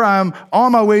 however, I'm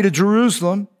on my way to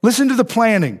Jerusalem. Listen to the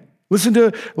planning. Listen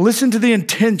to the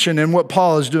intention in what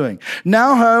Paul is doing.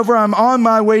 Now, however, I'm on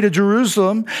my way to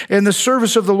Jerusalem in the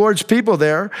service of the Lord's people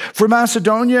there. For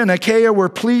Macedonia and Achaia were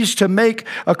pleased to make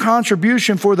a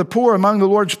contribution for the poor among the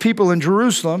Lord's people in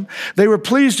Jerusalem. They were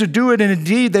pleased to do it, and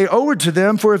indeed they owe it to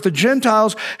them. For if the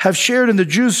Gentiles have shared in the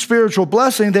Jews' spiritual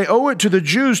blessing, they owe it to the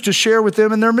Jews to share with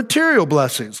them in their material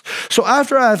blessings. So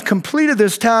after I have completed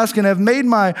this task and have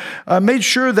made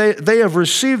sure they have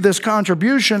received this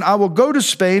contribution, I will go to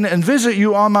Spain and visit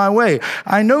you on my way.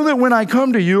 I know that when I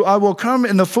come to you, I will come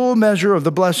in the full measure of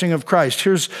the blessing of Christ.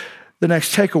 Here's the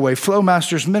next takeaway. Flow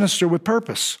masters minister with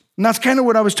purpose. And that's kind of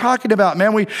what I was talking about,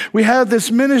 man. We have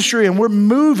this ministry and we're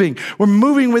moving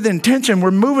with intention. We're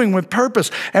moving with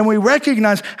purpose. And we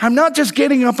recognize I'm not just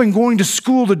getting up and going to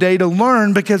school today to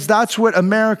learn because that's what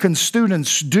American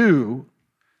students do.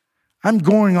 I'm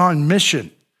going on mission.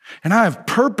 And I have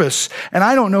purpose, and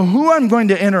I don't know who I'm going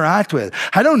to interact with.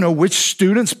 I don't know which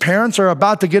students' parents are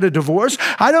about to get a divorce.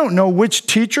 I don't know which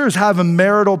teachers have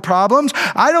marital problems.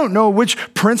 I don't know which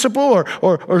principal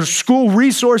or school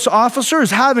resource officer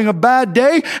is having a bad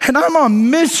day. And I'm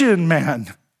on mission, man.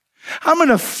 I'm going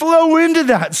to flow into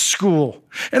that school,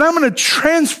 and I'm going to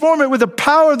transform it with the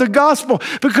power of the gospel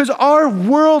because our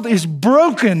world is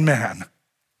broken, man.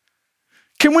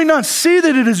 Can we not see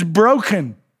that it is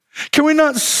broken? Can we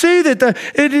not see that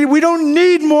we don't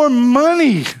need more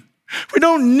money? We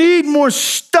don't need more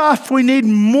stuff. We need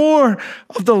more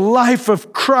of the life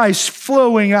of Christ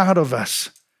flowing out of us.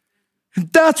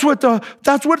 And that's what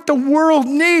the world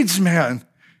needs, man.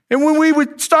 And when we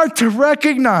would start to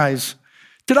recognize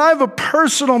that I have a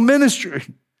personal ministry,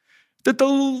 that the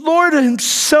Lord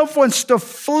himself wants to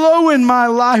flow in my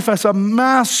life as a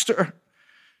master,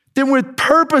 then with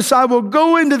purpose, I will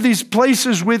go into these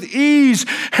places with ease,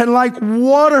 and like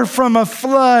water from a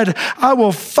flood, I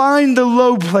will find the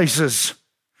low places.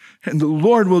 And the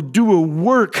Lord will do a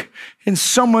work in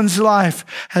someone's life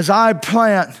as I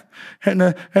plant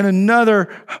and another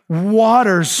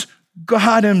waters.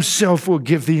 God himself will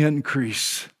give the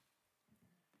increase.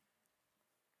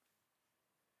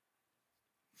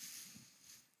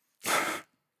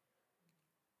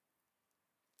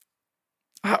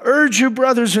 I urge you,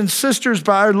 brothers and sisters,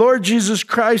 by our Lord Jesus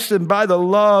Christ and by the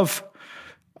love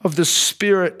of the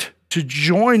Spirit, to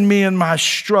join me in my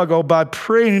struggle by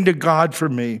praying to God for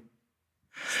me.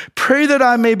 Pray that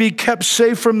I may be kept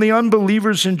safe from the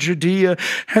unbelievers in Judea,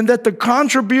 and that the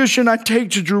contribution I take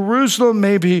to Jerusalem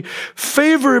may be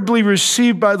favorably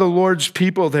received by the Lord's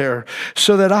people there,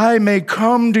 so that I may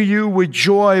come to you with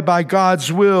joy by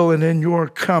God's will, and in your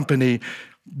company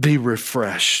be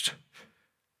refreshed.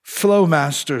 Flow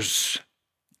masters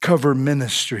cover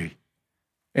ministry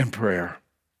and prayer.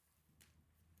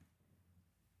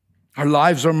 Our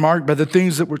lives are marked by the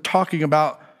things that we're talking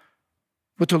about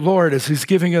with the Lord as he's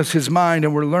giving us his mind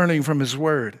and we're learning from his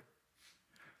word.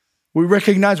 We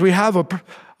recognize we have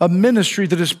a ministry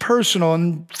that is personal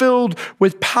and filled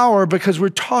with power because we're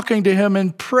talking to him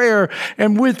in prayer,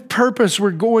 and with purpose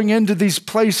we're going into these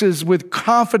places with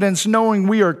confidence, knowing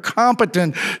we are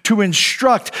competent to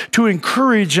instruct, to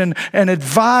encourage and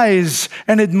advise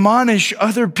and admonish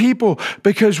other people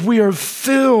because we are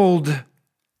filled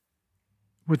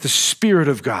with the Spirit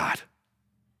of God.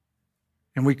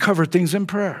 And we cover things in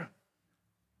prayer.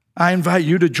 I invite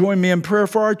you to join me in prayer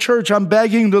for our church. I'm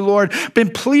begging the Lord, been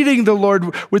pleading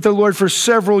with the Lord for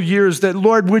several years that,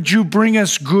 Lord, would you bring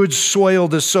us good soil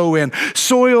to sow in,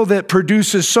 soil that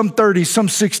produces some 30, some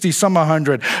 60, some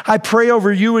 100. I pray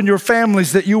over you and your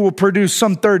families that you will produce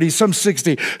some 30, some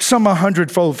 60, some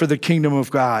 100-fold for the kingdom of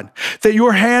God. That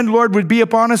your hand, Lord, would be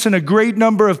upon us and a great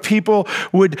number of people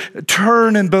would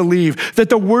turn and believe. That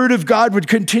the word of God would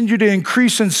continue to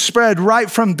increase and spread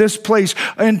right from this place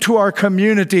into our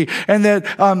community. And that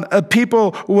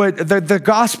the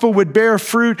gospel would bear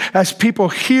fruit as people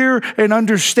hear and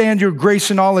understand your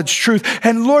grace and all its truth.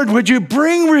 And Lord, would you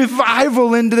bring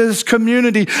revival into this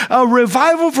community, a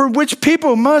revival for which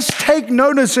people must take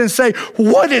notice and say,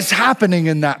 what is happening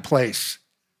in that place?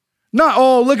 Not,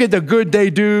 oh, look at the good they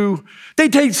do. They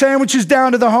take sandwiches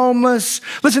down to the homeless.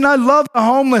 Listen, I love the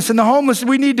homeless, and the homeless,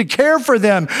 we need to care for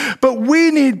them. But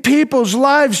we need people's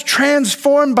lives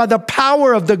transformed by the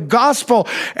power of the gospel,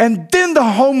 and then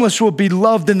the homeless will be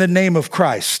loved in the name of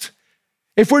Christ.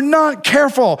 If we're not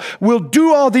careful, we'll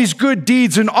do all these good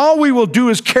deeds, and all we will do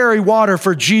is carry water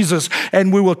for Jesus,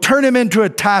 and we will turn him into a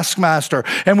taskmaster,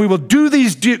 and we will do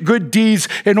these good deeds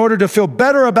in order to feel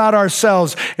better about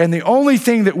ourselves. And the only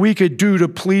thing that we could do to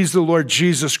please the Lord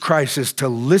Jesus Christ is to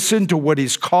listen to what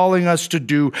he's calling us to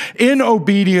do in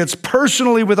obedience,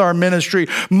 personally with our ministry,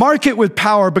 mark it with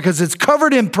power because it's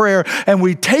covered in prayer, and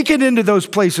we take it into those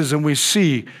places and we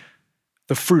see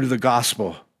the fruit of the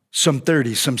gospel. Some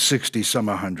 30, some 60, some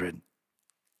 100.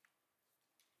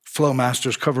 Flow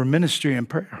masters cover ministry and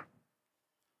prayer.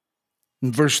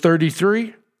 In verse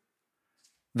 33,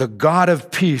 the God of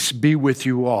peace be with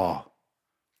you all.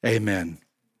 Amen.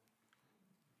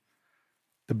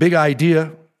 The big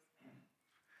idea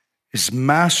is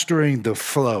mastering the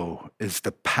flow is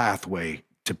the pathway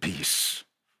to peace.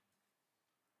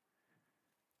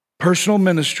 Personal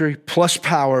ministry plus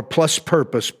power plus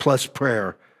purpose plus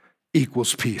prayer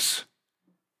equals peace.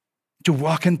 To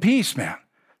walk in peace, man.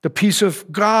 The peace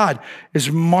of God is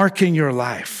marking your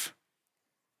life.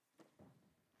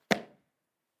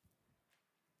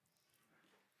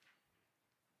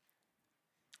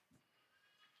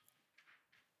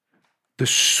 The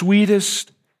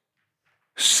sweetest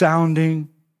sounding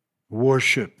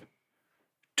worship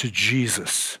to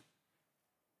Jesus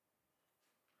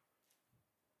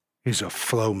is a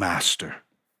flow master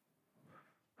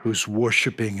who's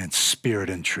worshiping in spirit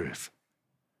and truth.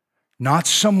 Not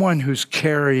someone who's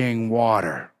carrying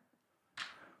water,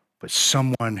 but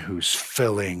someone who's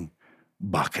filling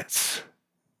buckets.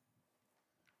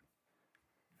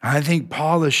 I think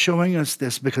Paul is showing us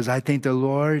this because I think the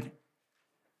Lord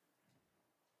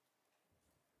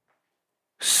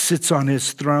sits on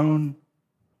his throne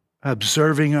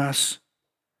observing us.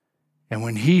 And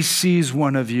when he sees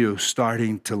one of you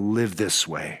starting to live this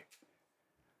way,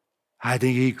 I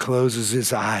think he closes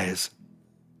his eyes.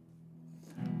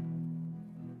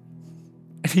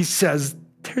 And he says,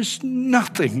 there's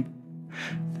nothing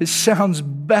that sounds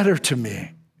better to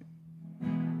me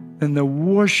than the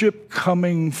worship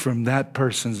coming from that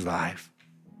person's life.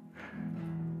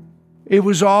 It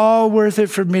was all worth it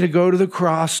for me to go to the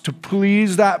cross to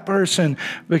please that person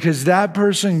because that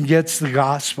person gets the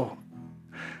gospel.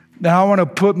 Now I want to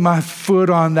put my foot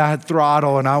on that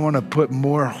throttle and I want to put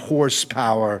more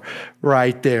horsepower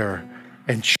right there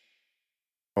and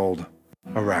world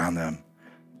around them.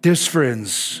 This,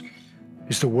 friends,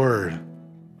 is the word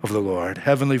of the Lord.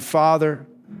 Heavenly Father,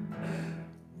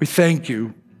 we thank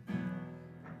you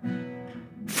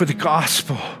for the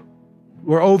gospel.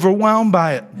 We're overwhelmed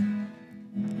by it.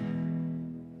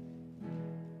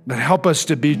 But help us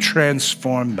to be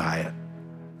transformed by it.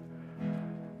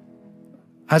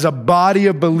 As a body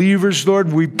of believers,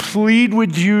 Lord, we plead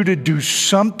with you to do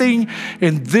something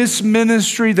in this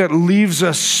ministry that leaves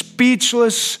us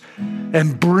speechless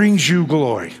and brings you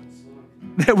glory.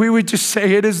 That we would just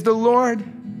say, it is the Lord.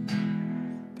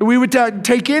 That we would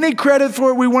take any credit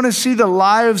for it. We want to see the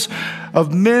lives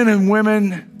of men and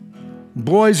women,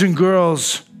 boys and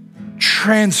girls,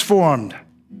 transformed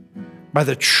by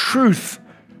the truth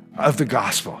of the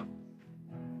gospel.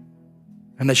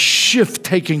 And the shift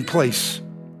taking place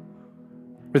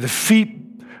where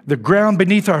the ground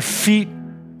beneath our feet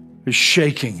is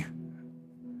shaking.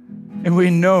 And we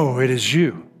know it is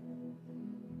you.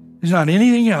 It's not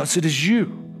anything else, it is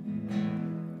you.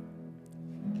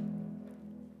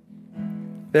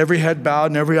 Every head bowed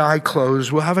and every eye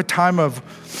closed. We'll have a time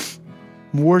of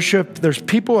worship. There's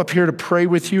people up here to pray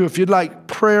with you. If you'd like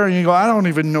prayer and you go, I don't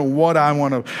even know what I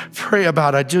want to pray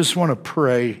about. I just want to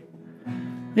pray.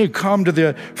 You come to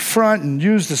the front and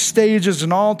use the stage as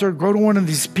an altar. Go to one of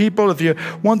these people. If you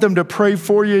want them to pray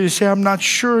for you, you say, I'm not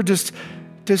sure, just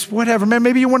whatever. Man,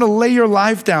 maybe you want to lay your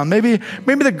life down. Maybe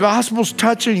the gospel's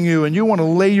touching you and you want to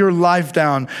lay your life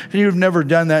down and you've never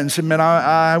done that and said, man,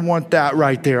 I want that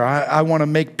right there. I want to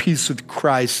make peace with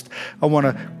Christ. I want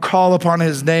to call upon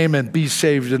his name and be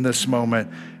saved in this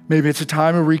moment. Maybe it's a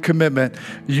time of recommitment.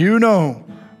 You know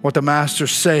what the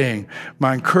Master's saying.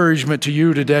 My encouragement to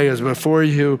you today is before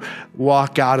you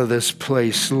walk out of this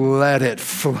place, let it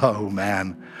flow,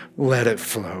 man. Let it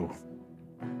flow.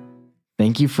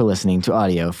 Thank you for listening to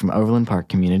audio from Overland Park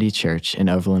Community Church in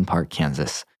Overland Park,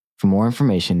 Kansas. For more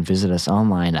information, visit us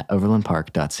online at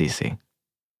overlandpark.cc.